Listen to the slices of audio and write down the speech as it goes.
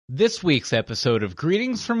This week's episode of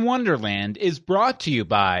Greetings from Wonderland is brought to you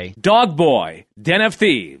by Dog Boy, Den of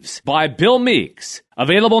Thieves by Bill Meeks.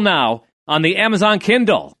 Available now on the Amazon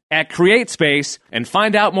Kindle at CreateSpace, and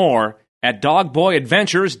find out more at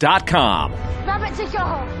dogboyadventures.com. Rabbit to your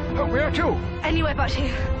home. Where to? Anywhere but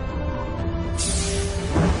here.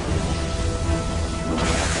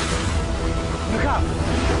 Look out!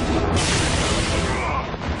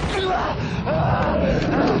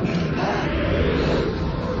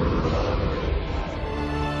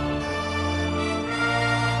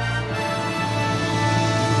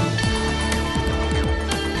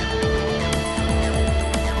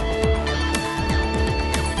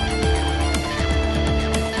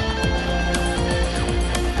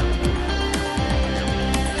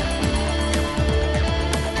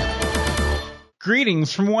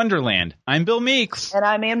 Greetings from Wonderland. I'm Bill Meeks. And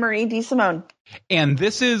I'm Anne-Marie DeSimone. And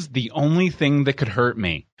this is The Only Thing That Could Hurt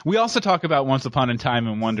Me. We also talk about Once Upon a Time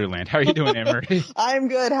in Wonderland. How are you doing, Anne-Marie? I'm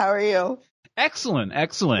good. How are you? Excellent,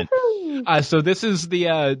 excellent. So this is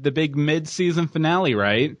the big mid-season finale,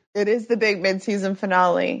 right? It is the big mid-season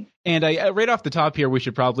finale. And right off the top here, we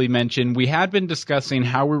should probably mention we had been discussing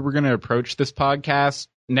how we were going to approach this podcast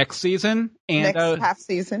next season. And, next half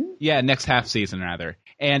season? Yeah, next half season, rather.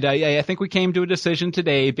 And I think we came to a decision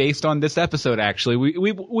today based on this episode, actually.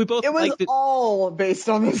 We both It was liked it. All based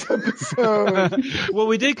on this episode. Well,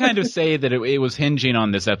 we did kind of say that it was hinging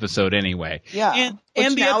on this episode anyway. Yeah.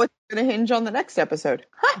 And now it's going to hinge on the next episode.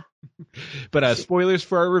 Huh. But spoilers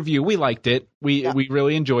for our review. We liked it. We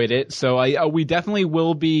really enjoyed it. So we definitely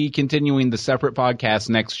will be continuing the separate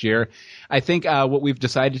podcast next year. I think what we've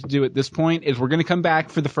decided to do at this point is we're going to come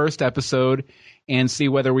back for the first episode and see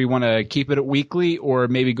whether we want to keep it weekly or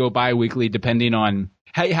maybe go bi-weekly depending on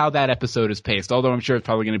how that episode is paced. Although I'm sure it's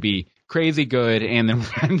probably going to be crazy good and then we'll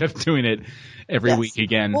end up doing it every week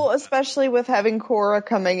again. Well, especially with having Cora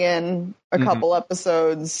coming in a couple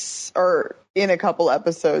episodes or in a couple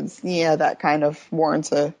episodes. Yeah, that kind of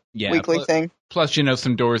warrants a weekly thing. Plus,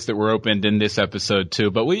 some doors that were opened in this episode too.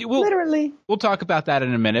 But we'll talk about that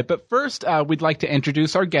in a minute. But first, we'd like to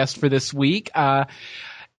introduce our guest for this week.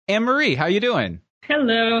 Anne-Marie, how you doing?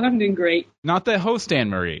 Hello, I'm doing great. Not the host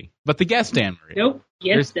Anne-Marie, but the guest Anne-Marie. Nope.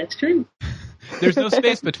 Yes, that's true. There's no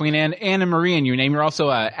space between Anne and Marie in your name. You're also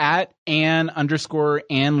at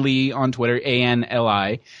Ann_Ann Lee on Twitter,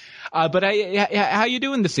 ANLI. But how you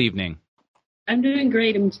doing this evening? I'm doing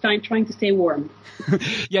great. I'm trying to stay warm.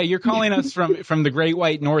 Yeah, you're calling us from the Great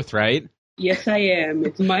White North, right? Yes, I am.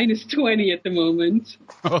 It's -20 at the moment.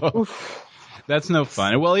 Oh. That's no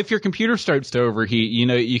fun. Well, if your computer starts to overheat,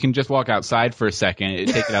 you can just walk outside for a second.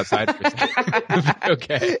 Take it outside for a second.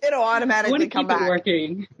 Okay. It'll automatically come back. It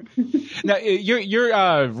working. Now,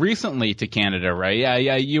 you're recently to Canada, right?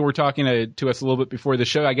 Yeah. You were talking to us a little bit before the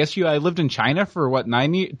show. I guess you lived in China for what,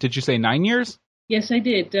 9 years? Did you say 9 years? Yes, I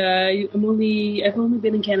did. I've only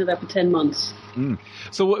been in Canada for 10 months.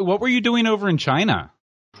 So what were you doing over in China?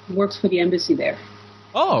 Works for the embassy there.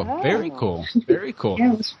 Oh, very cool. Very cool.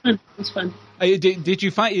 Yeah, it was fun. Did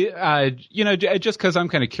you find, just because I'm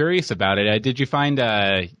kind of curious about it, did you find,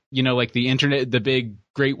 like the internet, the big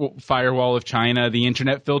Great Firewall of China, the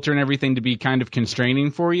internet filter and everything to be kind of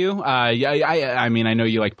constraining for you? I mean, I know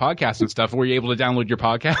you like podcasts and stuff. Were you able to download your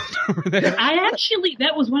podcast over there?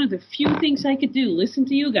 That was one of the few things I could do. Listen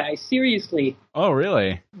to you guys, seriously. Oh,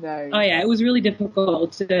 really? Nice. Oh, yeah, it was really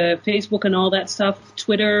difficult. Facebook and all that stuff,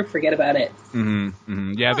 Twitter, forget about it.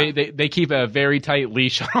 Yeah, they keep a very tight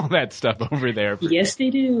leash on all that stuff over there. Yes, they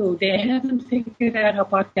do. They haven't figured out how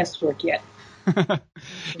podcasts work yet.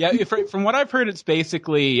 Yeah, from what I've heard, it's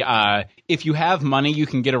basically if you have money, you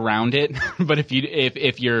can get around it. But if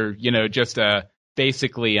you're just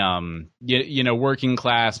basically working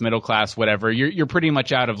class, middle class, whatever, you're pretty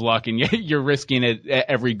much out of luck, and you're risking it at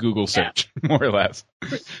every Google search, more or less.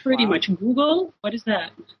 Pretty much. Google? What is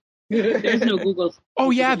that? There's no Google.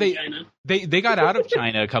 Oh yeah, they got out of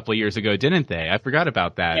China a couple of years ago, didn't they? I forgot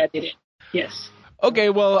about that. Yeah, they did. Yes. Okay,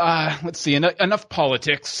 well, let's see. Enough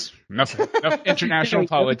politics. Enough international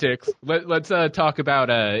politics. Let's talk about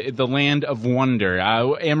the Land of Wonder.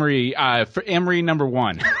 Anne-Marie, for Anne-Marie number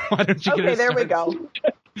 1. Why don't you get there we go.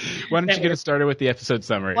 Why don't you get us started with the episode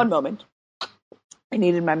summary? One moment. I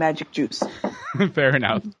needed my magic juice. Fair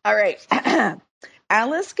enough. All right.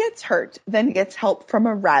 Alice gets hurt, then gets help from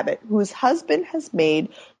a rabbit whose husband has made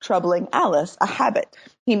troubling Alice a habit.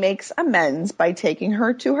 He makes amends by taking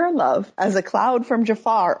her to her love as a cloud from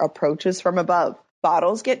Jafar approaches from above.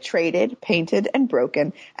 Bottles get traded, painted, and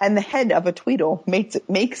broken, and the head of a Tweedle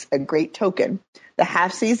makes a great token. The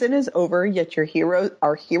half season is over, yet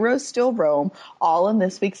our heroes still roam, all in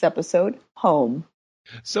this week's episode, Home.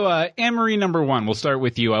 So, Anne-Marie, number one, we'll start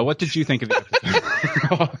with you. What did you think of the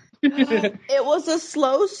episode? It was a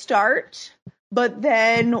slow start, but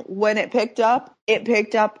then when it picked up,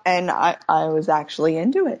 and I was actually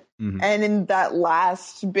into it. Mm-hmm. And in that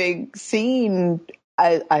last big scene,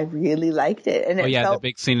 I really liked it. And it the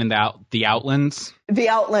big scene in the Outlands. The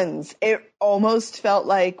Outlands. It almost felt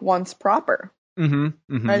like Once Proper.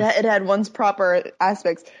 Mm-hmm. Mm-hmm. It had Once Proper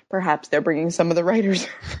aspects. Perhaps they're bringing some of the writers.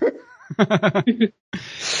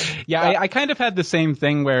 Yeah, I kind of had the same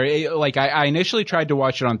thing where, I initially tried to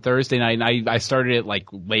watch it on Thursday night, and I started it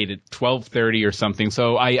late at 12:30 or something.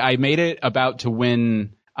 So I made it about to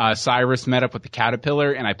when Cyrus met up with the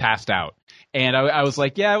caterpillar, and I passed out. And I was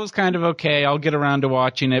like, yeah, it was kind of okay. I'll get around to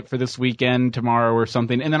watching it for this weekend, tomorrow or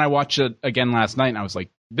something. And then I watched it again last night, and I was like,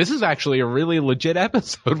 this is actually a really legit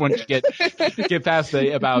episode once you get past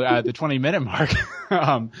the 20-minute mark.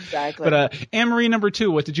 Exactly. But Anne-Marie, number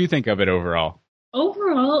two, what did you think of it overall?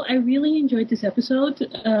 Overall, I really enjoyed this episode.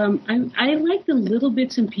 I like the little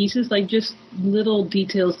bits and pieces, like just little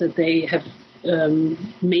details that they have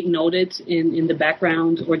made noted in the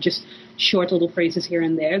background, or just short little phrases here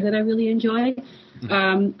and there that I really enjoy.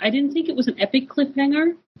 Mm-hmm. I didn't think it was an epic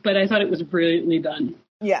cliffhanger, but I thought it was brilliantly done.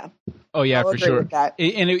 Yeah. Oh yeah, I'll for agree sure. with that.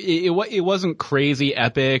 It wasn't crazy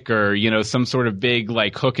epic or some sort of big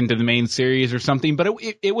hook into the main series or something, but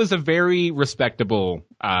it was a very respectable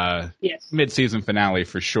mid-season finale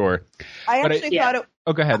for sure. I actually thought it.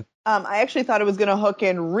 Oh, go ahead. I actually thought it was going to hook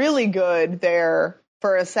in really good there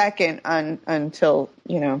for a second until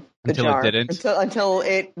the jar. It didn't. Until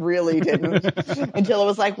it really didn't. Until it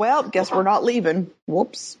was like, well, guess we're not leaving.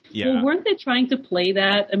 Whoops. Yeah. Well, weren't they trying to play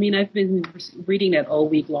that? I mean, I've been reading that all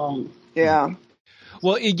week long. Yeah.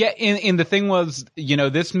 Well, and the thing was,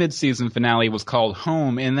 this mid-season finale was called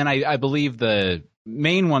Home, and then I believe the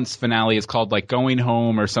main one's finale is called Going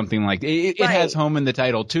Home or something like that. It has home in the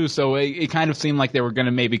title too, so it kind of seemed like they were going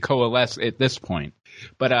to maybe coalesce at this point.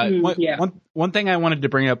 But one thing I wanted to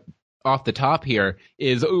bring up off the top here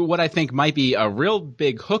is what I think might be a real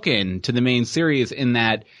big hook in to the main series, in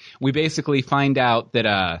that we basically find out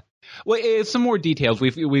that some more details.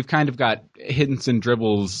 We've kind of got hints and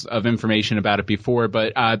dribbles of information about it before,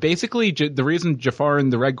 but basically the reason Jafar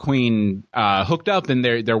and the Red Queen hooked up and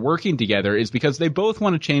they're working together is because they both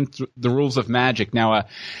want to change the rules of magic. Now,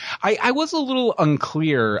 I was a little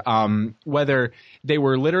unclear whether they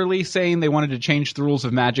were literally saying they wanted to change the rules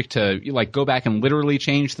of magic to go back and literally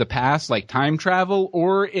change the past, like time travel,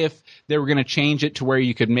 or if they were going to change it to where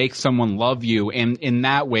you could make someone love you and in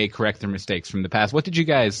that way correct their mistakes from the past. What did you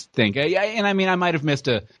guys think? And I mean, I might have missed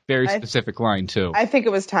a very specific line too. I think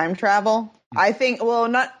it was time travel. I think, well,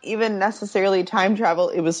 not even necessarily time travel.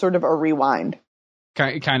 It was sort of a rewind.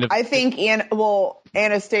 Kind of. I think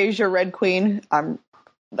Anastasia Red Queen,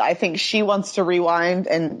 I think she wants to rewind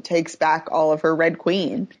and takes back all of her Red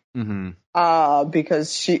Queen. Mm-hmm.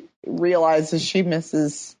 Because she realizes she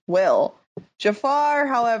misses Will. Jafar,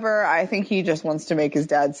 however, I think he just wants to make his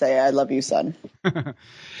dad say, I love you, son.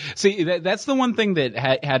 See, that's the one thing that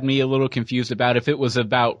had me a little confused about if it was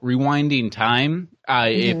about rewinding time,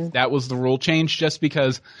 if that was the rule change, just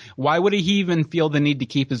because why would he even feel the need to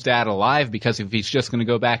keep his dad alive? Because if he's just going to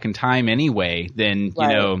go back in time anyway, then,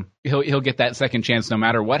 he'll get that second chance no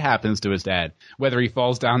matter what happens to his dad, whether he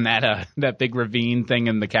falls down that big ravine thing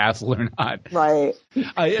in the castle or not. Right.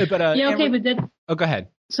 Oh, go ahead.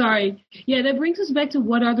 Sorry. Yeah, that brings us back to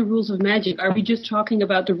what are the rules of magic? Are we just talking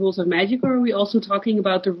about the rules of magic, or are we also talking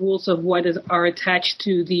about the rules of what are attached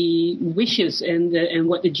to the wishes and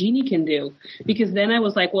what the genie can do? Because then I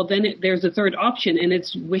was like, well, then there's a third option, and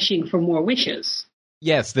it's wishing for more wishes.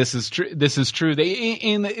 Yes, this is true. This is true.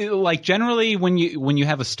 Generally when you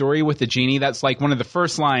have a story with the genie, that's one of the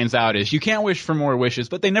first lines out is you can't wish for more wishes,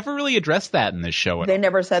 but they never really addressed that in this show. They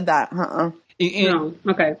never said that. No.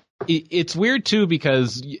 Okay. It's weird too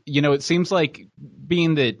because it seems like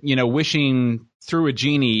being that wishing through a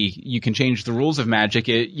genie you can change the rules of magic.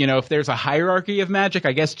 If there's a hierarchy of magic,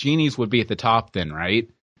 I guess genies would be at the top then, right?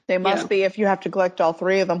 They must be if you have to collect all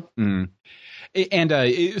three of them. Mm.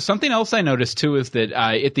 And something else I noticed too is that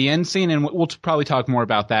at the end scene, and we'll probably talk more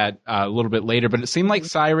about that a little bit later, but it seemed like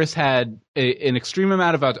Cyrus had an extreme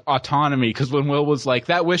amount of autonomy, because when Will was like,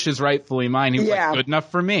 that wish is rightfully mine, he was like, good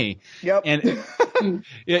enough for me. Yep. And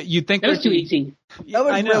you'd think that was too easy. That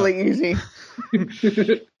was really easy.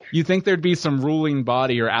 You think there'd be some ruling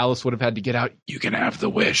body, or Alice would have had to get out, you can have the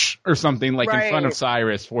wish, or something in front of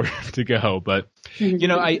Cyrus for him to go. But,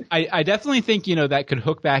 I definitely think, that could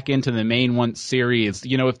hook back into the main one series,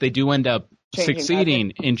 if they do end up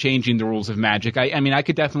succeeding in changing the rules of magic. I mean, I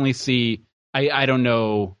could definitely see, I don't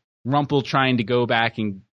know, Rumpel trying to go back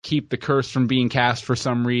and keep the curse from being cast for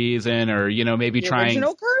some reason, or, you know, maybe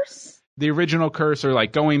The original curse, or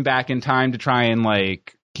like going back in time to try and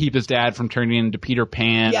like keep his dad from turning into Peter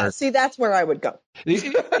Pan. Yeah, see, that's where I would go.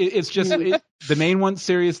 It's just the main one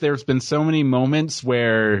series. There's been so many moments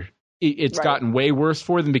where it's gotten way worse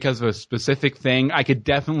for them because of a specific thing. I could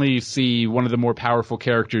definitely see one of the more powerful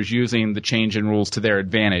characters using the change in rules to their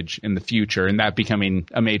advantage in the future, and that becoming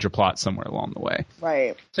a major plot somewhere along the way.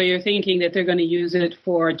 Right. So you're thinking that they're going to use it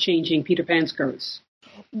for changing Peter Pan's curse?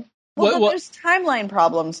 Well, there's timeline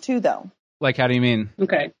problems too, though. Like, how do you mean?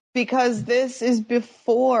 Okay. Because this is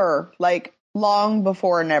before, like, long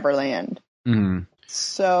before Neverland. Mm-hmm.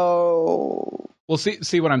 So... Well,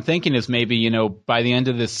 see, what I'm thinking is maybe, you know, by the end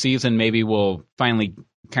of this season, maybe we'll finally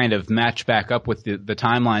kind of match back up with the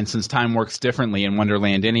timeline, since time works differently in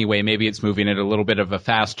Wonderland anyway. Maybe it's moving at a little bit of a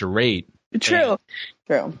faster rate. True.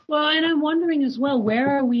 Well, and I'm wondering as well,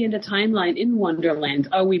 where are we in the timeline in Wonderland?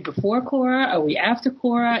 Are we before Korra? Are we after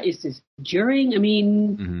Korra? Is this during? I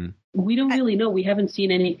mean, we don't really know. We haven't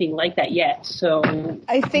seen anything like that yet. So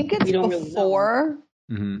I think it's before,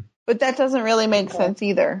 but that doesn't really make sense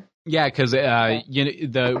either. Yeah, because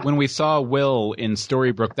when we saw Will in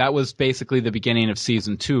Storybrooke, that was basically the beginning of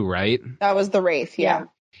season 2, right? That was the Wraith, yeah.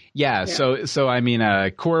 Yeah, so I mean,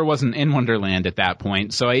 Korra wasn't in Wonderland at that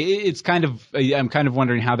point, so I'm kind of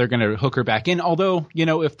wondering how they're going to hook her back in. Although, you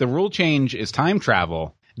know, if the rule change is time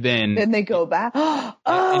travel, then they go back.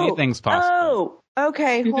 Anything's possible. Oh,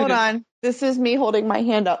 okay, hold on. This is me holding my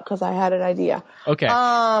hand up because I had an idea. Okay.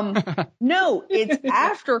 No, it's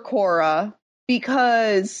after Korra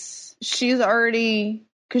because she's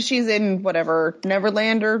in whatever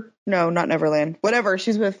Neverland or no, not Neverland. Whatever,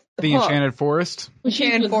 she's with the Hook. Enchanted Forest.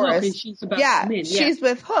 Enchanted Forest. She's about to come in. She's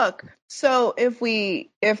with Hook. So if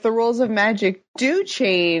the rules of magic do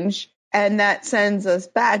change and that sends us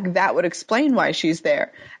back, that would explain why she's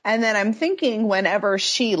there. And then I'm thinking whenever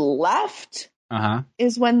she left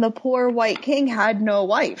is when the poor White King had no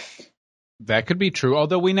wife. That could be true,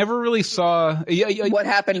 although we never really saw what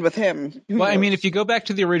happened with him. Well, I mean, if you go back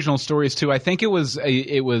to the original stories too, I think it was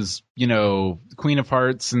you know, Queen of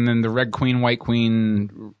Hearts and then the Red Queen, White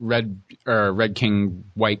Queen, Red King,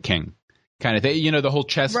 White King kind of thing. You know, the whole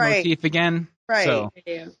chess motif again. Right.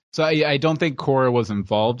 So I don't think Korra was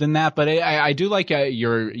involved in that, but I do like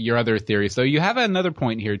your other theory. So you have another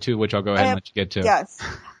point here too, which I'll go ahead and let you get to. Yes.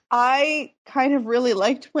 I kind of really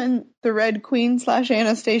liked when the Red Queen /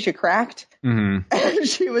 Anastasia cracked. And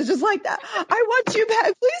she was just like that. I want you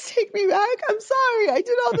back. Please take me back. I'm sorry. I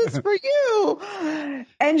did all this for you.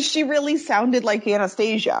 And she really sounded like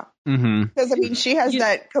Anastasia. Because, I mean, she has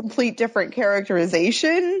that complete different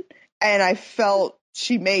characterization. And I felt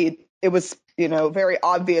it was, you know, very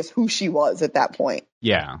obvious who she was at that point.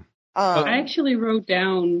 Yeah. I actually wrote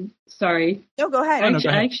down. Sorry. No, go ahead.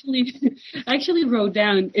 I actually wrote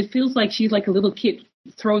down. It feels like she's like a little kid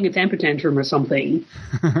throwing a temper tantrum or something.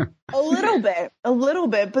 a little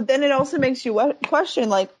bit. But then it also makes you question,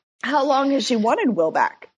 like, how long has she wanted Will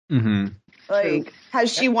back? Like,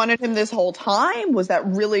 has she wanted him this whole time? Was that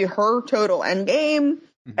really her total end game?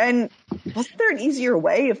 And wasn't there an easier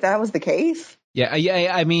way if that was the case? Yeah.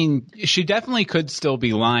 I mean, she definitely could still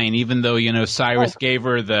be lying, even though, you know, Cyrus gave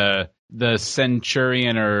her the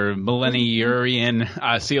Centurion or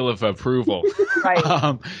Millenniurian seal of approval.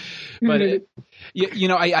 Right. But you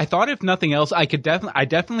know, I thought if nothing else, I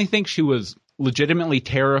definitely think she was legitimately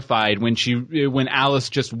terrified when Alice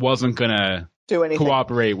just wasn't gonna do anything,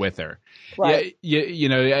 cooperate with her. Right. You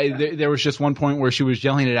know, there was just one point where she was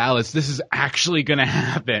yelling at Alice, "This is actually going to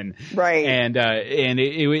happen." Right. And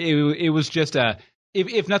it was just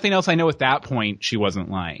if nothing else, I know at that point she wasn't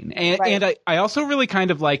lying. And I also really kind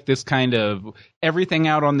of like this kind of everything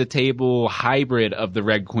out on the table hybrid of the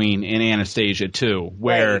Red Queen and Anastasia too,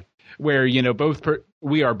 where you know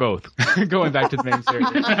we are both going back to the main series,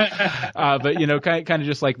 but you know, kind of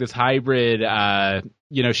just like this hybrid.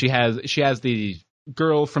 You know, she has the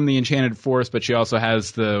girl from the Enchanted Forest, but she also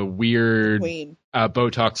has the weird queen.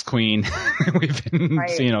 Botox queen we've been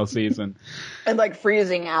seeing all season. And like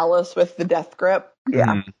freezing Alice with the death grip.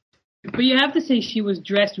 Yeah. But you have to say she was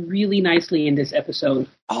dressed really nicely in this episode.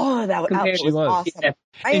 Oh, that was awesome.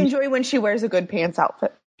 I enjoy when she wears a good pants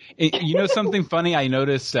outfit. You know something funny I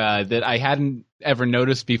noticed that I hadn't ever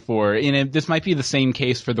noticed before, and this might be the same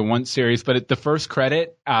case for the Once series, but the first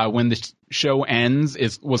credit when the show ends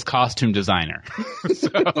was costume designer. So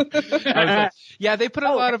I was like, yeah, they put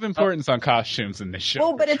a lot of importance on costumes in this show.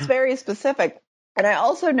 Well, but it's very specific. And I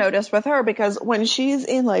also noticed with her, because when she's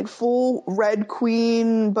in like full Red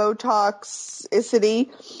Queen Botox-icity,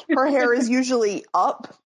 her hair is usually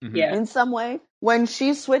up. Yeah. in some way. When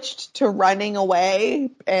she switched to running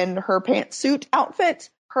away in her pantsuit outfit,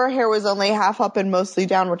 her hair was only half up and mostly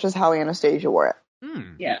down, which is how Anastasia wore it.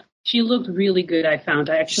 Yeah. She looked really good, I found.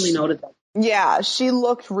 I actually noticed that. Yeah, she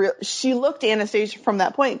looked Anastasia from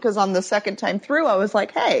that point, because on the second time through, I was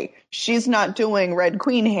like, hey, she's not doing Red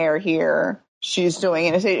Queen hair here. She's doing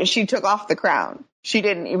Anastasia. She took off the crown. She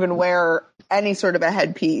didn't even wear any sort of a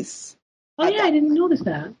headpiece. Oh, yeah, I didn't notice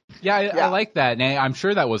that. Yeah, I like that. And I'm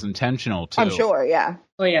sure that was intentional, too. I'm sure, yeah.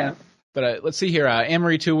 Oh, yeah. But let's see here.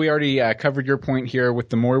 Anne-Marie, too, we already covered your point here with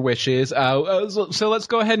the more wishes. So let's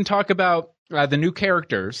go ahead and talk about the new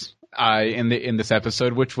characters in this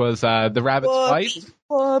episode, which was the rabbit's wife,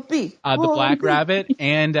 Whoopi, the black rabbit,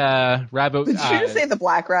 and rabbit. Did you just say the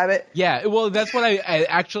black rabbit? Yeah, well, that's what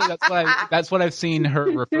that's what I've seen her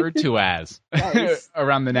referred to as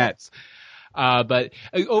around the nets. But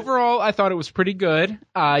overall, I thought it was pretty good.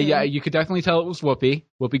 Yeah, you could definitely tell it was Whoopi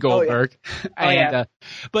Goldberg. Oh, yeah.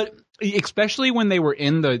 But especially when they were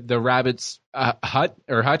in the rabbit's hutch,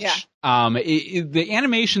 the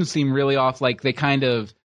animation seemed really off. Like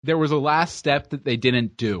there was a last step that they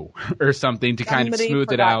didn't do or something to kind of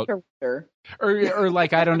smooth it out. Or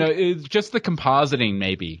like, I don't know, it's just the compositing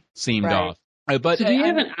maybe seemed off. But so do you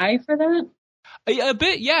have an eye for that? A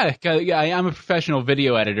bit, yeah. I'm a professional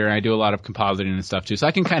video editor, and I do a lot of compositing and stuff, too, so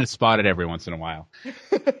I can kind of spot it every once in a while.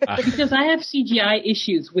 Because I have CGI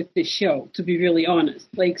issues with this show, to be really honest.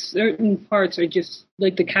 Like, certain parts are just,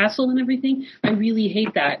 like the castle and everything, I really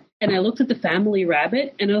hate that. And I looked at the family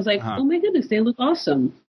rabbit, and I was like, oh my goodness, they look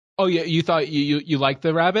awesome. Oh, yeah, you thought you liked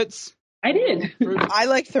the rabbits? I did. I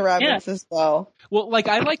liked the rabbits as well. Well, like,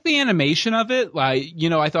 I like the animation of it. Like,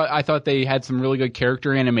 I thought they had some really good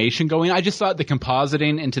character animation going. I just thought the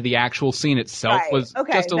compositing into the actual scene itself was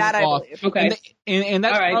just a little off. Okay. And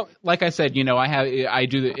that's like I said, I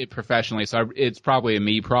do it professionally, so it's probably a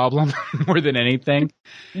me problem more than anything.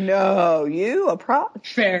 No, you a pro.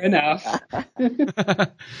 Fair enough.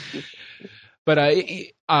 But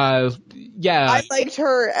yeah, I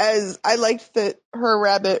liked that her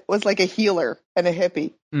rabbit was like a healer and a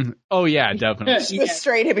hippie. Mm-hmm. Oh yeah, definitely. She was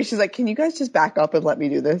straight hippie. She's like, "Can you guys just back up and let me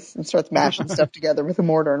do this?" And starts mashing stuff together with a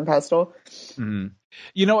mortar and pestle. Mm-hmm.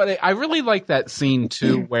 You know what? I really like that scene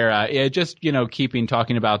too, where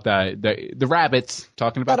talking about the rabbits,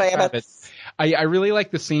 talking about the rabbits. I really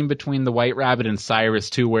like the scene between the White Rabbit and Cyrus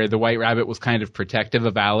too, where the White Rabbit was kind of protective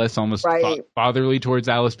of Alice, almost fatherly towards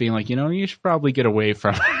Alice, being like, you should probably get away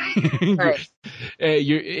from her. Right.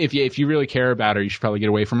 If you really care about her, you should probably get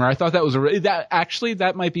away from her. I thought that was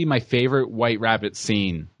that might be my favorite White Rabbit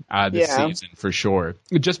scene this season for sure,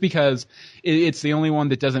 just because it's the only one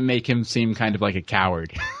that doesn't make him seem kind of like a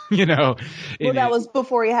coward. Well, that was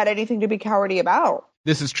before he had anything to be cowardly about.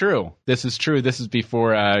 This is true. This is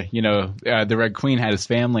before, the Red Queen had his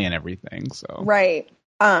family and everything. So right.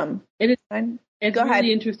 It's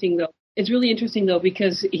really interesting though. It's really interesting though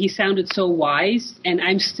because he sounded so wise, and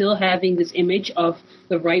I'm still having this image of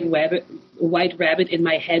the White Rabbit in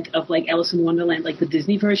my head of like Alice in Wonderland, like the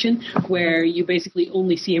Disney version, where you basically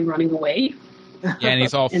only see him running away. Yeah, and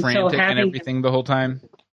he's all frantic and everything the whole time.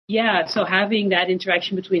 Yeah, so having that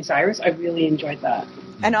interaction between Cyrus, I really enjoyed that.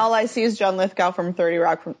 And all I see is John Lithgow from Third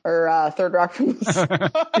Rock from the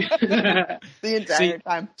entire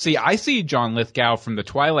time. See, I see John Lithgow from the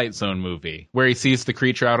Twilight Zone movie, where he sees the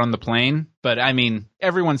creature out on the plane. But, I mean,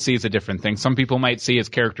 everyone sees a different thing. Some people might see his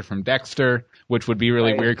character from Dexter, which would be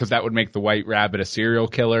really weird because that would make the White Rabbit a serial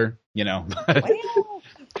killer,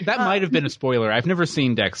 That might have been a spoiler. I've never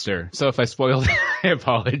seen Dexter, so if I spoiled it, I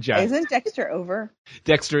apologize. Isn't Dexter over?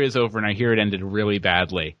 Dexter is over, and I hear it ended really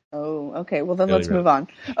badly. Oh, okay. Well, then let's move on.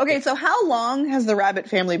 Okay, so how long has the Rabbit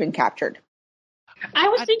family been captured? I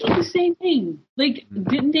was thinking the same thing. Like,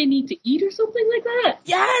 didn't they need to eat or something like that?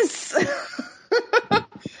 Yes!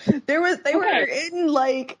 They were in,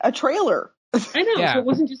 like, a trailer. I know, so it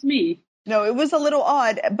wasn't just me. No, it was a little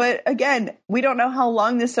odd, but again, we don't know how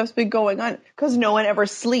long this stuff's been going on because no one ever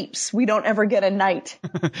sleeps. We don't ever get a night.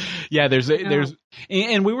 Yeah,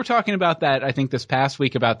 and we were talking about that, I think, this past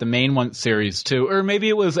week about the main one series too, or maybe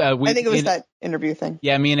it was. I think it was that interview thing.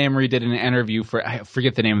 Yeah, me and Anne-Marie did an interview I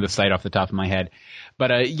forget the name of the site off the top of my head,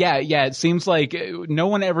 but it seems like no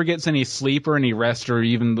one ever gets any sleep or any rest or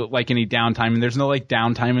even like any downtime, and there's no like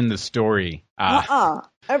downtime in the story.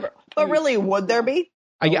 Ever. But really, would there be?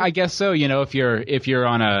 I guess so. If you're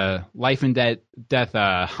on a life and death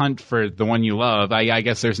hunt for the one you love, I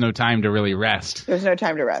guess there's no time to really rest. There's no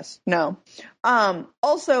time to rest. No.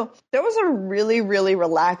 Also, there was a really, really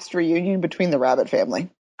relaxed reunion between the Rabbit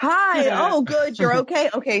family. Hi. Yeah. Oh, good. You're okay.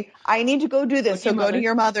 Okay. I need to go do this. Okay, So go to mother.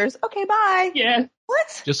 your mother's. Okay. Bye. Yeah.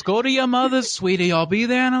 What? Just go to your mother's, sweetie. I'll be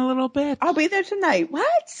there in a little bit. I'll be there tonight.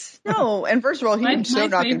 What? No. And first of all, he My- would so my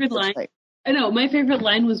not going to favorite be there line- tonight. I know. My favorite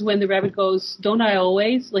line was when the rabbit goes, "Don't I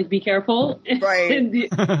always?" Like, be careful. Right. and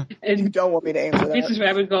You don't want me to answer that. Mrs.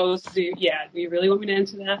 Rabbit goes, do you really want me to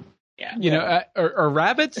answer that? Yeah. You know, are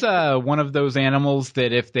rabbits one of those animals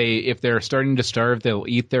that if they're starting to starve, they'll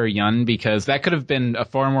eat their young? Because that could have been a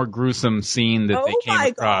far more gruesome scene that they Oh came my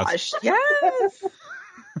across. gosh. Yes.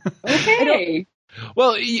 Okay.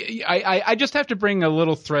 Well, I just have to bring a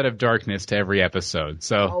little thread of darkness to every episode.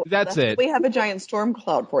 So Oh, that's what it. we have a giant storm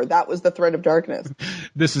cloud for. That was the thread of darkness.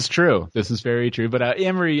 This is true. This is very true. But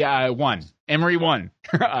Emery won. Emery won.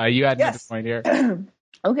 You had another Yes. point here.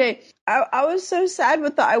 Okay. I was so sad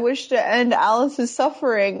with the I wish to end Alice's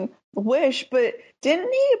suffering wish, but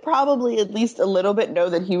didn't he probably at least a little bit know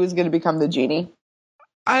that he was going to become the genie?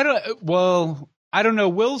 I don't know.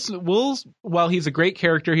 Will's, while he's a great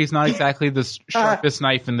character, he's not exactly the sharpest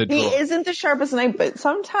knife in the He drawer. isn't the sharpest knife, but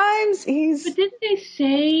sometimes he's, But didn't they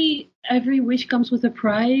say every wish comes with a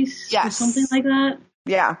price? Or Yes. something like that?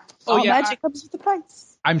 yeah. Oh, All yeah, magic comes with a price.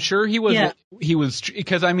 I'm sure he was. Yeah. He was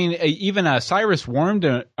because I mean, even Cyrus warned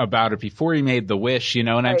about it before he made the wish, you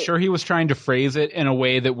know, and I'm Right. sure he was trying to phrase it in a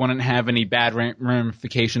way that wouldn't have any bad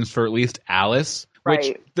ramifications for at least Alice,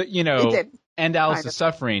 Right. which you It know, did. and Alice's Kind of.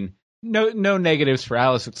 suffering. No negatives for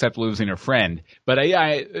Alice except losing her friend. But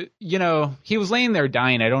I, you know, he was laying there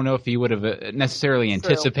dying. I don't know if he would have necessarily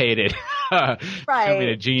anticipated becoming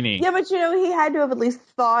a genie. Yeah, but you know, he had to have at least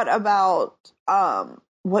thought about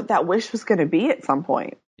what that wish was going to be at some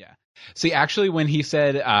point. See, actually, when he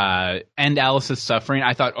said "end Alice's suffering,"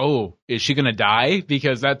 I thought, "Oh, is she gonna die?"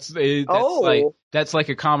 Because that's Oh. like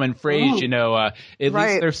a common phrase, Oh. you know. At Right.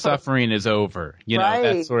 least their suffering is over, you know,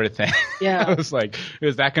 that Right. sort of thing. Yeah. I was like,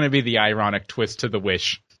 is that going to be the ironic twist to the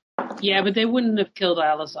wish? Yeah, but they wouldn't have killed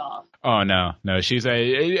Alice off. Oh no, she's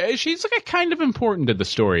like kind of important to the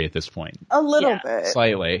story at this point, A little Yeah. bit.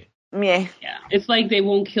 slightly, Yeah. Yeah. It's like they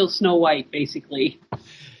won't kill Snow White, basically.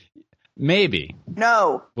 maybe.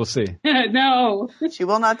 No, We'll see. No. she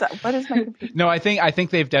will not die. What is my computer? No, I think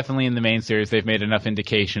they've definitely in the main series they've made enough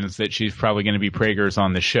indications that she's probably going to be Prager's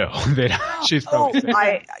on the show. That she's Oh, probably.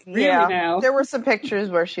 Really yeah. now? There were some pictures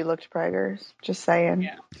where she looked Prager's. Just saying.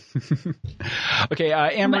 Yeah. Okay,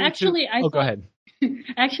 Amber. But actually, I go thought- ahead.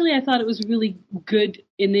 Actually, I thought it was a really good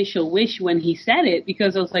initial wish when he said it,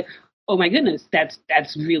 because I was like, oh my goodness, that's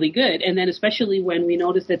really good. And then especially when we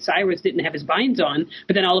noticed that Cyrus didn't have his binds on,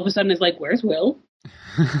 but then all of a sudden it's like, where's Will?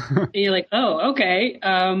 And you're like, oh, okay.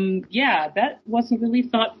 Yeah, that wasn't really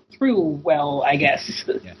thought through well, I guess.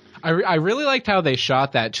 I really liked how they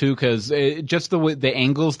shot that too, because just the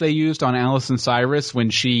angles they used on Alice and Cyrus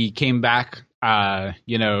when she came back,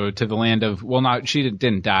 you know, to the land of she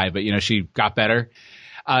didn't die, but you know she got better.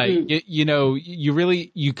 You know,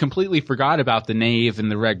 you completely forgot about the Knave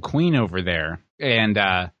and the Red Queen over there, and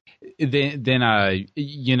then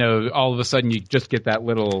you know, all of a sudden you just get that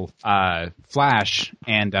little flash,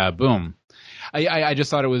 and boom. I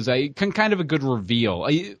just thought it was kind of a good reveal.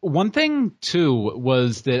 One thing too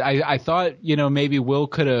was that I thought, you know, maybe Will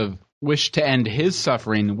could have wished to end his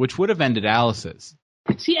suffering, which would have ended Alice's.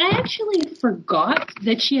 See, I actually forgot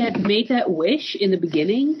that she had made that wish in the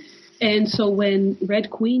beginning. And so when Red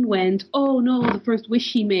Queen went, oh no, the first wish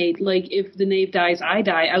she made, like, if the Knave dies, I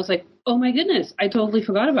die, I was like, oh my goodness, I totally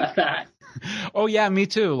forgot about that. Oh yeah, me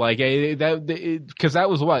too. Like because that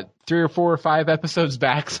was what 3 or 4 or 5 episodes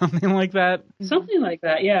back, something like that. Something like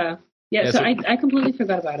that, yeah. Yeah, so I completely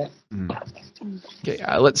forgot about it. Okay,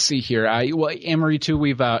 let's see here. Well, Amory too.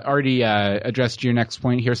 We've already addressed your next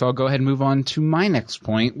point here, so I'll go ahead and move on to my next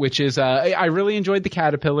point, which is I really enjoyed the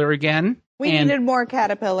caterpillar again. We and needed more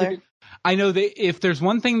caterpillar. I know that if there's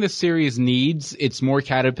one thing this series needs, it's more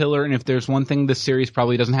caterpillar, and if there's one thing this series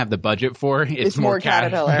probably doesn't have the budget for, it's more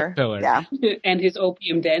caterpillar. Yeah. And his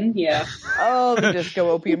opium den, yeah. Oh, the disco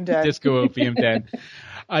opium den. Disco opium den.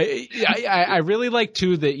 I really like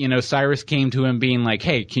too that, you know, Cyrus came to him being like,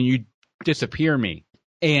 "Hey, can you disappear me?"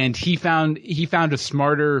 And he found a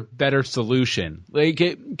smarter, better solution. Like,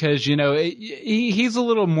 because you know he's a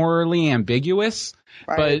little morally ambiguous,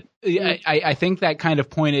 Right. but I think that kind of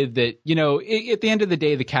pointed that, you know, at the end of the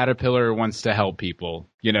day, the caterpillar wants to help people.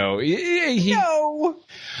 You know, No.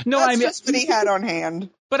 no, That's I mean, just what he had on hand.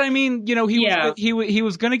 but I mean, you know, he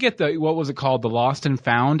was going to get the, what was it called, the lost and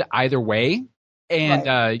found either way.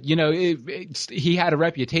 And, he had a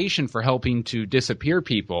reputation for helping to disappear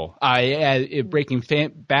people. Breaking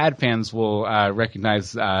Bad fans will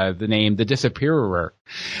recognize the name The Disappearer.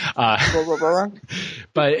 But,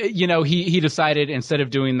 he decided instead of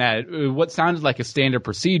doing that, what sounded like a standard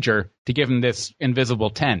procedure, to give him this invisible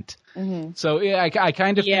tent. Mm-hmm. So I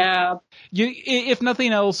kind of think, if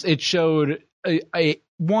nothing else, it showed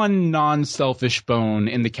one non-selfish bone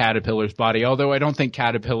in the caterpillar's body, although I don't think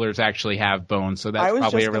caterpillars actually have bones, so that's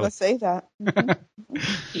probably going to say that. Mm-hmm.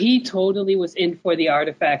 He totally was in for the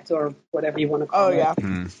artifact, or whatever you want to call it. Oh, yeah.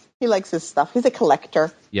 Mm-hmm. He likes his stuff. He's a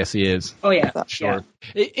collector. Yes, he is. Oh, yeah. Sure.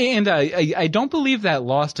 Yeah. And I don't believe that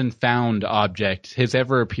lost and found object has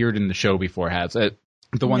ever appeared in the show before, has it?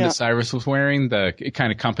 The one that Cyrus was wearing, the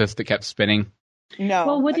kind of compass that kept spinning? No.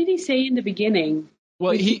 Well, what did he say in the beginning?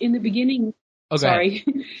 Well, in the beginning... Okay. Sorry.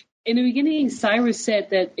 In the beginning, Cyrus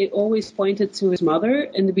said that it always pointed to his mother,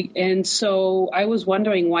 and so I was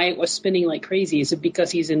wondering why it was spinning like crazy. Is it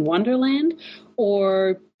because he's in Wonderland,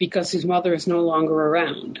 or because his mother is no longer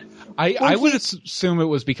around? I would assume it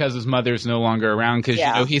was because his mother's no longer around,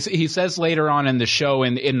 because he says later on in the show,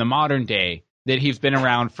 in the modern day, that he's been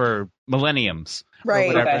around for millenniums. Right. Or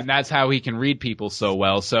whatever, and that's how he can read people so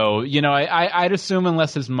well. So, I'd assume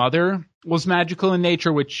unless his mother was magical in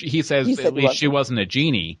nature, which he says at least she wasn't a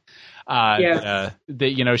genie, that,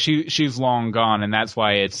 she's long gone, and that's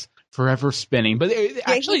why it's forever spinning. But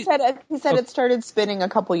actually... He said it started spinning a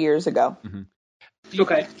couple years ago. Mm-hmm.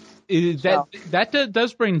 Okay. That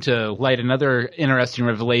does bring to light another interesting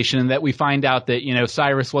revelation, in that we find out that,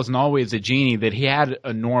 Cyrus wasn't always a genie, that he had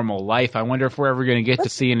a normal life. I wonder if we're ever going to get to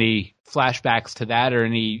see any flashbacks to that, or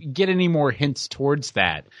get any more hints towards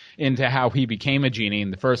that, into how he became a genie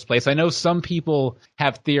in the first place. I know some people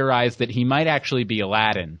have theorized that he might actually be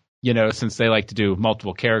Aladdin, since they like to do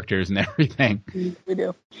multiple characters and everything. We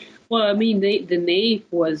do. Well, I mean, the knave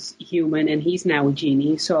was human, and he's now a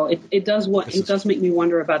genie, so it does make me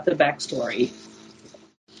wonder about the backstory.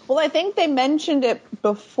 Well, I think they mentioned it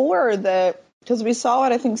before, because we saw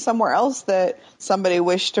it, I think, somewhere else, that somebody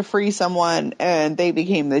wished to free someone and they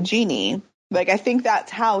became the genie. Like, I think that's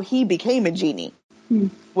how he became a genie,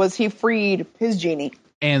 was he freed his genie.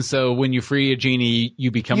 And so when you free a genie,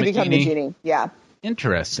 you become a genie? the genie, yeah.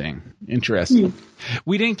 Interesting.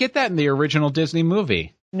 We didn't get that in the original Disney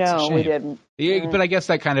movie. No, we didn't. Yeah, but I guess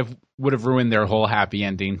that kind of would have ruined their whole happy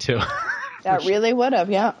ending, too. That really would have,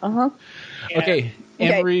 yeah. Uh-huh. Yeah. Okay,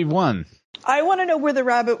 Emery 1. I want to know where the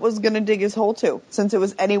rabbit was going to dig his hole to, since it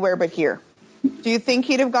was anywhere but here. Do you think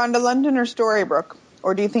he'd have gone to London or Storybrooke?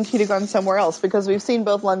 Or do you think he'd have gone somewhere else? Because we've seen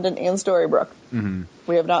both London and Storybrooke. Mm-hmm.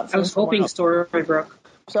 We have not seen I was hoping else. Storybrooke.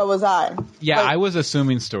 So was I. Yeah, I was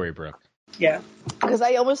assuming Storybrooke. Yeah. Because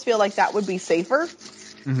I almost feel like that would be safer.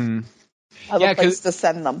 Mm-hmm. Of a place to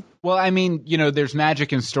send them. Well, I mean, there's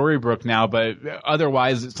magic in Storybrooke now, but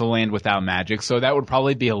otherwise it's a land without magic, so that would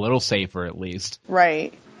probably be a little safer at least.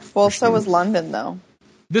 Right. Well, so was London, though.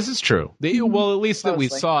 This is true. Well, at least that we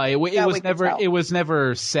saw. It was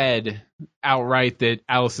never said outright that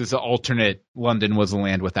Alice's alternate London was a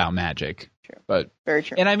land without magic. True. But very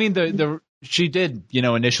true. And I mean, she did,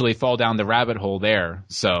 initially fall down the rabbit hole there,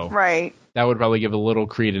 so right. That would probably give a little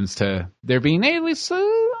credence to there being at least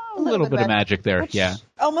a little bit of magic there. Which yeah.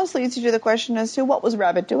 Almost leads you to the question as to what was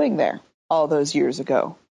Rabbit doing there all those years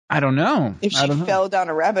ago? I don't know. If she fell down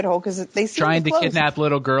a rabbit hole, because they seem trying to kidnap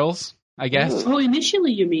little girls, I guess. Oh,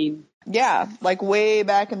 initially, you mean? Yeah, like way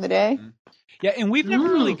back in the day. Yeah, and we've never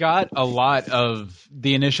really got a lot of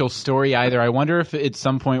the initial story either. I wonder if at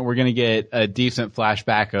some point we're going to get a decent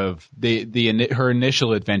flashback of her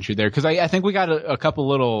initial adventure there, because I think we got a couple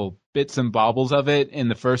little bits and baubles of it in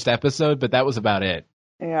the first episode, but that was about it.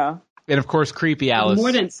 Yeah. And of course, creepy Alice.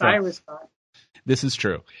 More than Cyrus thought. This is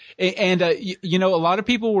true. And, a lot of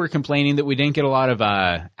people were complaining that we didn't get a lot of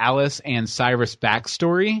Alice and Cyrus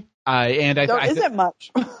backstory. There isn't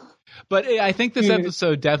much. But I think this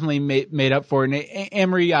episode definitely made up for it. And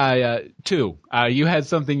Emery, too, you had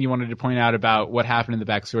something you wanted to point out about what happened in the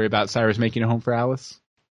backstory about Cyrus making a home for Alice?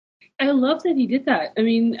 I love that he did that. I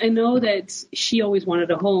mean, I know that she always wanted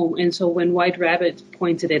a home, and so when White Rabbit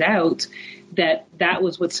pointed it out, that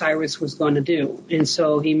was what Cyrus was going to do. And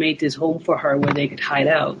so he made this home for her where they could hide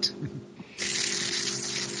out.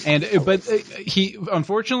 But he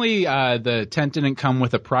unfortunately the tent didn't come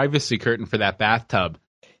with a privacy curtain for that bathtub.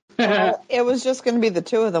 It was just going to be the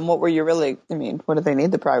two of them. What did they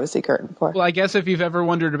need the privacy curtain for? Well, I guess if you've ever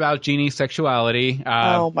wondered about Jeannie's sexuality,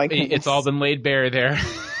 oh my goodness, it's all been laid bare there.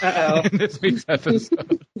 Uh-oh. In this week's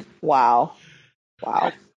episode. Wow.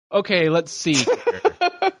 Okay, let's see.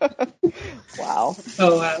 Wow.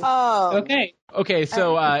 Oh, wow. Oh. Okay. Okay,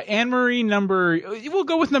 so Anne-Marie we'll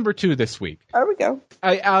go with number 2 this week. There we go.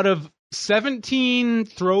 Out of 17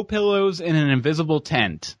 throw pillows in an invisible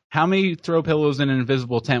tent, how many throw pillows in an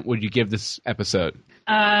invisible tent would you give this episode?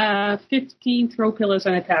 15 throw pillows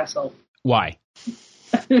and a tassel. Why?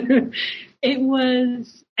 It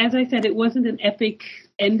was, as I said, it wasn't an epic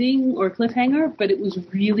ending or cliffhanger, but it was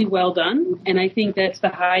really well done. And I think that's the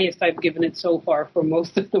highest I've given it so far for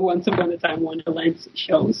most of the Once Upon a Time Wonderland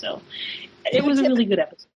shows. So it was a really good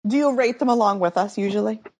episode. Do you rate them along with us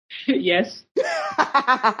usually? Yes.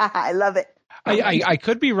 I love it. I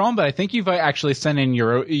could be wrong, but I think you've actually sent in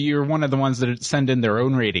you're one of the ones that send in their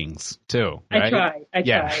own ratings too, right? I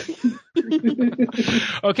try.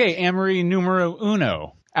 Okay, Anne-Marie numero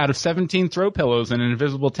uno. Out of 17 throw pillows in an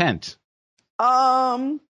invisible tent.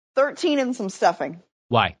 13 and some stuffing.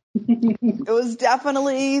 Why? It was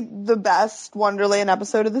definitely the best Wonderland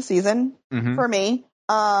episode of the season for me.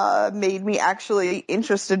 Made me actually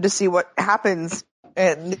interested to see what happens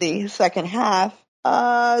in the second half.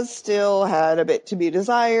 Still had a bit to be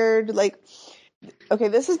desired. Okay,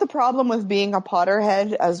 this is the problem with being a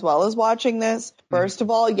Potterhead as well as watching this. First of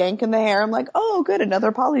all, yanking the hair. I'm like, oh, good,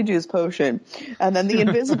 another Polyjuice potion. And then the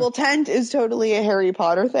invisible tent is totally a Harry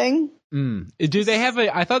Potter thing. Do they have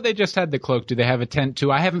I thought they just had the cloak. Do they have a tent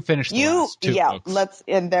too? I haven't finished the last 2 books.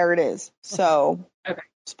 And there it is. So, Okay.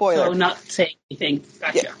 Spoiler. So not saying anything.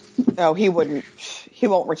 Gotcha. Yeah. No, he wouldn't. He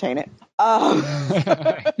won't retain it.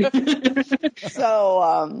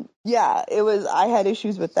 Yeah, it was. I had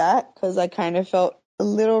issues with that because I kind of felt a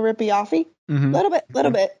little rippy-offy. Little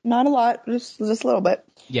bit, not a lot, just a little bit.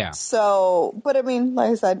 Yeah. So, but I mean,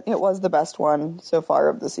 like I said, it was the best one so far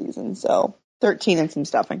of the season. So 13 and some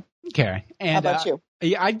stuffing. Okay. And how about you?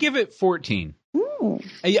 Yeah, I'd give it 14.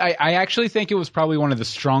 I actually think it was probably one of the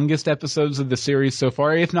strongest episodes of the series so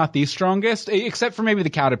far, if not the strongest, except for maybe the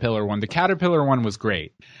Caterpillar one. The Caterpillar one was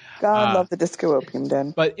great. God love the Disco Opium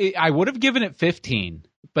Den. But I would have given it 15.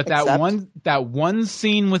 But that one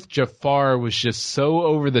scene with Jafar was just so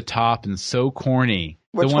over the top and so corny.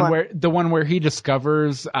 Which one? The one where he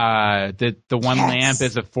discovers that the one lamp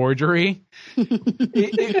is a forgery.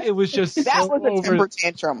 it was just that so was a temper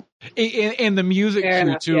tantrum. And the music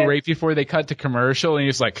too, yeah. right before they cut to commercial, and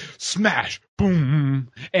he's like smash, boom,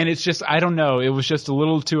 and it's just I don't know. It was just a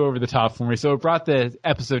little too over the top for me, so it brought the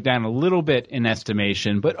episode down a little bit in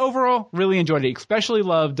estimation. But overall, really enjoyed it. Especially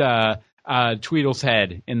loved Tweedle's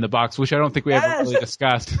head in the box, which I don't think we ever really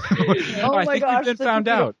discussed. I think we've been found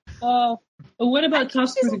out. What about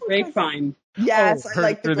Toss Through the Grapevine? Yes, I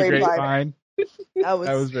like the grapevine. That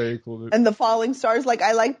was very cool. And the falling stars,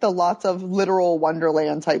 I like the lots of literal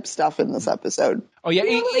Wonderland type stuff in this episode. Oh yeah,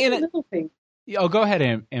 the little things. Oh, go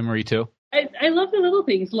ahead, Anne-Marie too. I love the little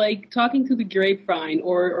things, like talking to the grapevine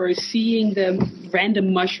or seeing the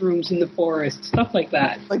random mushrooms in the forest, stuff like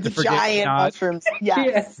that. Like the giant mushrooms.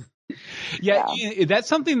 Yes. Yeah, that's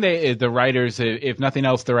something the writers, if nothing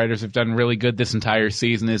else, the writers have done really good this entire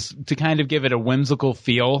season, is to kind of give it a whimsical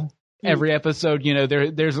feel. Every episode,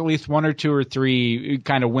 there's at least 1 or 2 or 3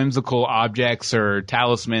 kind of whimsical objects or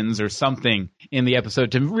talismans or something in the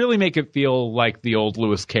episode to really make it feel like the old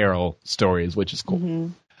Lewis Carroll stories, which is cool. Mm-hmm.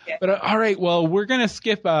 Yeah. But all right, well, we're going to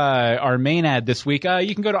skip our main ad this week.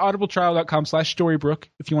 You can go to audibletrial.com/Storybrooke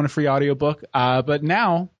if you want a free audiobook. But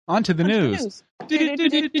now, on to the news.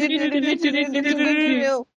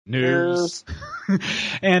 News.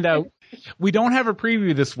 And we don't have a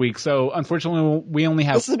preview this week, so unfortunately we only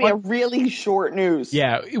have... This will be a really short news.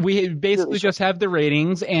 Yeah, we basically just have the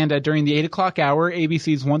ratings, and during the 8 o'clock hour,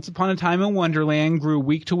 ABC's Once Upon a Time in Wonderland grew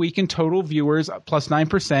week to week in total viewers, plus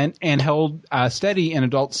 9%, and held steady in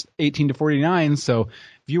adults 18 to 49, so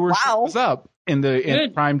viewership was up in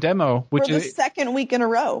the Prime demo. Which For the second week in a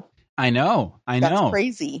row. I know. That's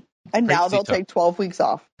crazy. And now they'll take 12 weeks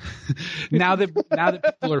off. now that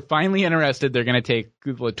people are finally interested, they're going to take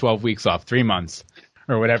 12 weeks off, 3 months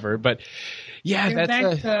or whatever. But yeah,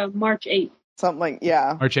 that's March 8th. Something like,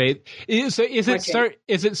 yeah. March 8th. Is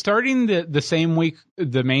it starting the same week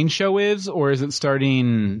the main show is, or is it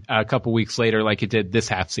starting a couple weeks later like it did this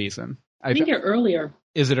half season? I think they're earlier.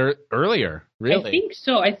 Is it earlier? Really? I think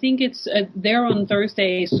so. I think it's they're on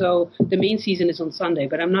Thursday, so the main season is on Sunday,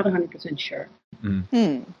 but I'm not 100% sure.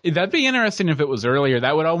 That'd be interesting if it was earlier.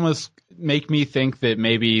 That would almost make me think that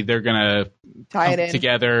maybe they're going to tie it in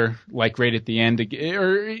together, like right at the end,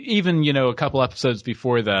 or even, a couple episodes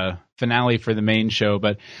before the finale for the main show.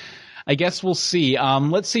 But I guess we'll see.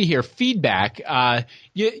 Let's see here. Feedback.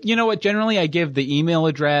 You know what? Generally, I give the email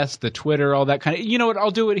address, the Twitter, all that kind of. You know what?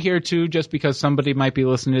 I'll do it here too, just because somebody might be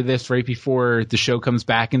listening to this right before the show comes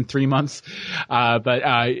back in 3 months. But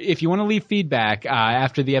if you want to leave feedback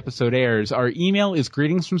after the episode airs, our email is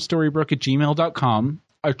greetingsfromstorybrook@gmail.com.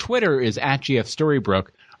 Our Twitter is @GFStorybrook.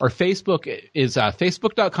 Our Facebook is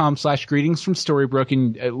facebook.com/greetingsfromstorybrook,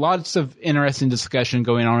 and lots of interesting discussion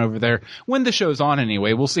going on over there when the show's on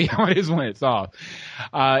anyway. We'll see how it is when it's off.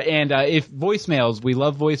 And if voicemails, we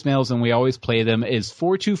love voicemails and we always play them, is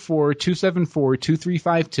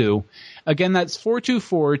 424-274-2352. Again, that's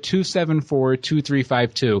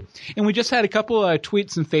 424-274-2352. And we just had a couple of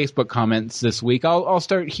tweets and Facebook comments this week. I'll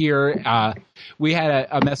start here. We had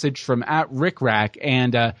a message from @RickRack,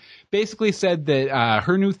 and basically said that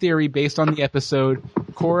her new theory based on the episode,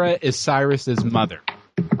 Cora is Cyrus's mother.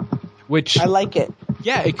 Which I like it.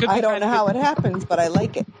 Yeah, it could be. I don't know how it happens, but I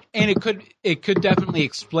like it. And it could definitely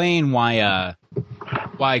explain why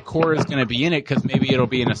Cora's going to be in it, because maybe it'll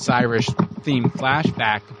be in a Cyrus-themed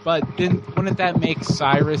flashback. But then wouldn't that make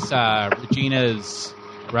Cyrus Regina's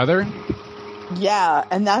brother? Yeah,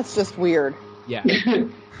 and that's just weird. Yeah.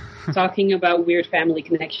 Talking about weird family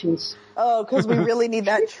connections. Oh, because we really need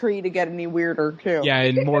that tree to get any weirder, too. Yeah,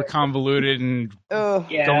 and more convoluted and going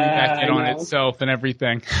back in on itself and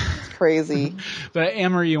everything. It's crazy. But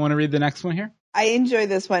Amory, you want to read the next one here? I enjoy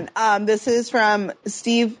this one. This is from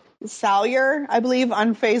Steve Salyer, I believe,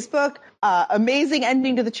 on Facebook. Amazing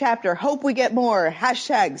ending to the chapter. Hope we get more.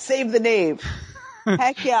 #save the knave.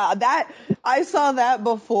 Heck yeah. I saw that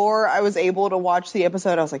before I was able to watch the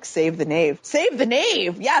episode. I was like, save the knave. Save the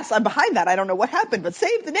knave. Yes, I'm behind that. I don't know what happened, but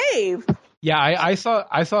save the knave. Yeah, I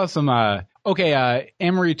saw some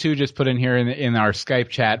Amory 2 just put in here in our Skype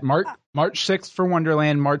chat. March 6th for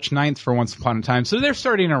Wonderland, March 9th for Once Upon a Time. So they're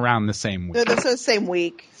starting around the same week. They're the same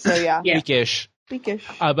week. So yeah. Weekish.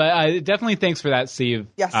 But definitely thanks for that, Steve.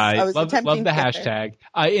 Yes, I was love the hashtag.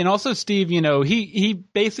 And also, Steve, he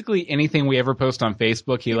basically anything we ever post on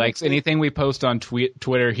Facebook, he likes. Anything we post on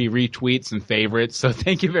Twitter, he retweets and favorites. So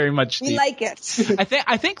thank you very much, Steve. We like it.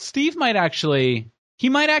 I think Steve might actually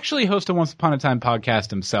host a Once Upon a Time podcast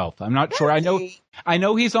himself. I'm not sure. I know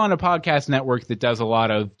he's on a podcast network that does a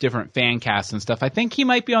lot of different fan casts and stuff. I think he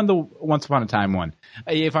might be on the Once Upon a Time one.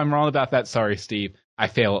 If I'm wrong about that, sorry, Steve. I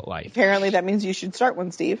fail at life. Apparently that means you should start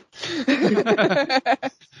one, Steve.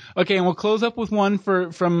 Okay, and we'll close up with one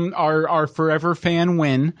from our forever fan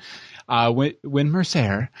Win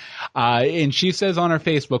Mercer. And she says on her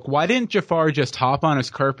Facebook, why didn't Jafar just hop on his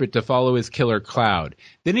carpet to follow his killer Cloud?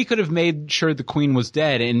 Then he could have made sure the queen was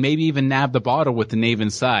dead and maybe even nabbed the bottle with the knave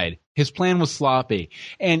inside. His plan was sloppy.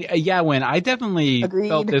 And Win, I definitely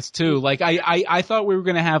felt this too. Like I thought we were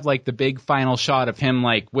going to have like the big final shot of him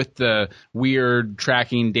like with the weird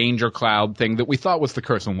tracking danger cloud thing that we thought was the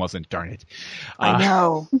curse and wasn't, darn it. I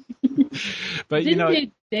know. But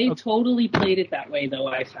They totally played it that way, though,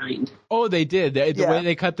 I find. Oh, they did. The way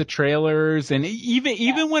they cut the trailers, and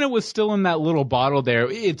even when it was still in that little bottle there,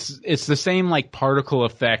 it's the same like particle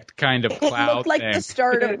effect kind of cloud. It looked like the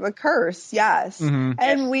start of a curse, yes. Mm-hmm.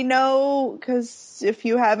 And we know, because if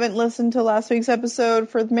you haven't listened to last week's episode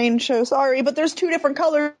for the main show, sorry, but there's 2 different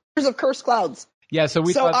colors of cursed clouds. Yeah, so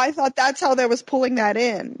I thought that's how they was pulling that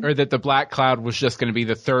in. Or that the black cloud was just going to be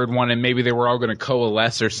the third one, and maybe they were all going to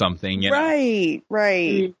coalesce or something. You know?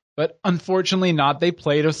 Right. But unfortunately not. They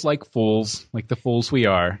played us like fools, like the fools we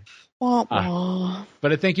are.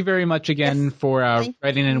 But thank you very much again for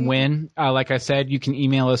writing in Win. Like I said, you can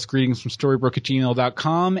email us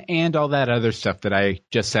greetingsfromstorybrook@gmail.com and all that other stuff that I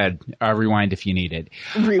just said. Rewind if you need it.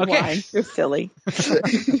 Rewind. Okay. You're silly.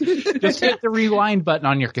 Just hit the rewind button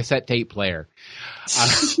on your cassette tape player.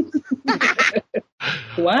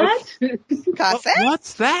 What? Cassette?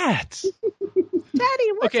 What's that?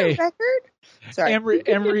 Daddy, what's a record? Sorry.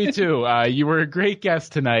 Emery too. You were a great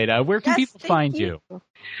guest tonight. Where can people find you?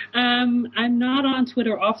 I'm not on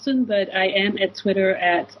Twitter often, but I am at Twitter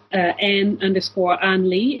at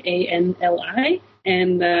Ann_Anli, ANLI,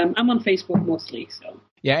 and I'm on Facebook mostly. So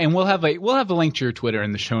yeah, and we'll have a link to your Twitter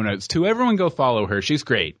in the show notes too. Everyone go follow her. She's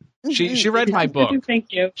great. She read my book. Thank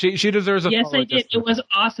you. She deserves a follow. Yes, I did. It was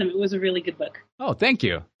awesome. It was a really good book. Oh, thank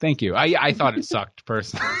you. I thought it sucked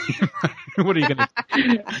personally. What are you gonna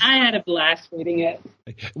do? I had a blast reading it.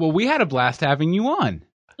 Well, we had a blast having you on.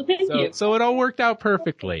 Well, thank you. So it all worked out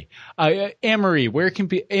perfectly. Amory, where can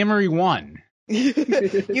be Amory1?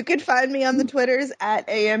 You can find me on the Twitters at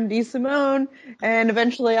AMDSimone, and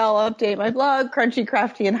eventually I'll update my blog,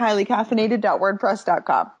 crunchycrafty and highly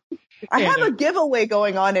caffeinated.wordpress.com. I have a giveaway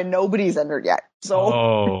going on and nobody's entered yet.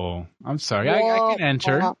 So I'm sorry. I can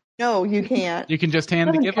enter. No, you can't. You can just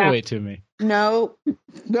hand the giveaway to me. No,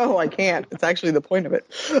 I can't. It's actually the point of it.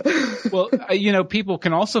 Well, people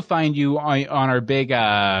can also find you on our big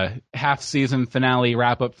half-season finale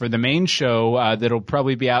wrap-up for the main show that'll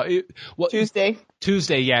probably be out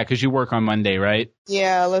Tuesday, yeah, because you work on Monday, right?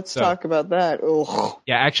 Yeah, let's talk about that. Ugh.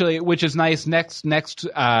 Yeah, actually, which is nice. Next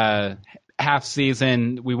half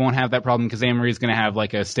season, we won't have that problem because Anne-Marie's going to have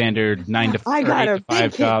like a standard 9 to 5 I got a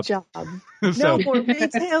big job. No more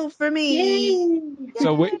retail for me.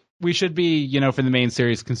 So we should be, for the main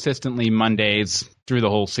series consistently Mondays through the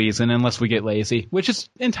whole season, unless we get lazy, which is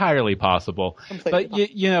entirely possible. Completely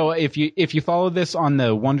possible. If you follow this on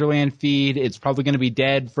the Wonderland feed, it's probably going to be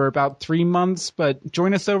dead for about 3 months. But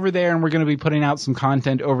join us over there, and we're going to be putting out some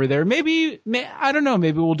content over there. Maybe I don't know.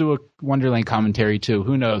 Maybe we'll do a Wonderland commentary too.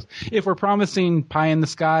 Who knows? If we're promising pie in the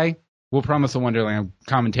sky, we'll promise a Wonderland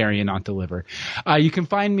commentary and not deliver. You can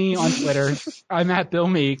find me on Twitter. I'm at Bill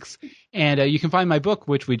Meeks. And you can find my book,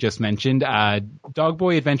 which we just mentioned,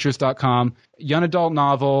 dogboyadventures.com, young adult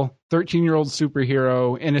novel, 13-year-old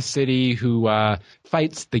superhero in a city who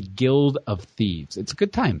fights the Guild of Thieves. It's a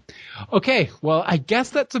good time. Okay, well, I guess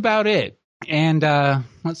that's about it. And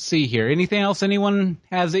let's see here. Anything else? Anyone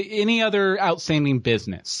has any other outstanding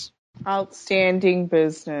business? Outstanding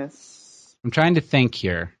business. I'm trying to think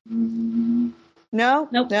here. No.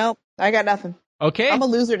 I got nothing. Okay. I'm a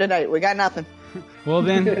loser tonight. We got nothing. Well,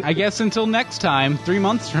 then, I guess until next time, 3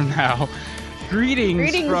 months from now,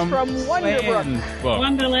 greetings from Wonderbrook. Wonderland.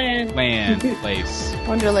 Wonderland. Land. Place.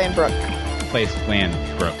 Wonderland Brook. Place. Land.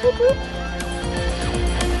 Brook.